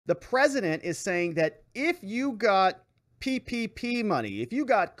The president is saying that if you got PPP money, if you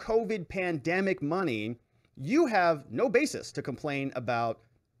got COVID pandemic money, you have no basis to complain about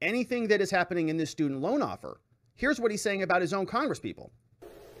anything that is happening in this student loan offer. Here's what he's saying about his own congresspeople.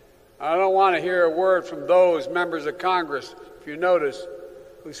 I don't want to hear a word from those members of Congress, if you notice,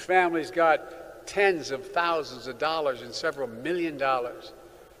 whose families got tens of thousands of dollars and several $1 million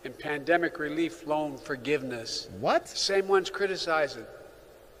in pandemic relief loan forgiveness. What? Same ones criticizing.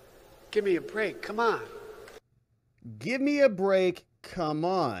 Give me a break. Come on. Give me a break. Come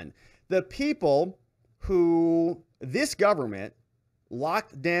on. The people who this government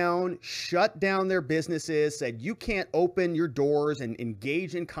locked down, shut down their businesses, said you can't open your doors and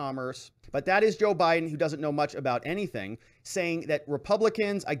engage in commerce. But that is Joe Biden, who doesn't know much about anything, saying that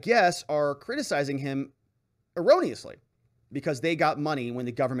Republicans, I guess, are criticizing him erroneously because they got money when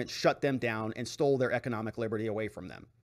the government shut them down and stole their economic liberty away from them.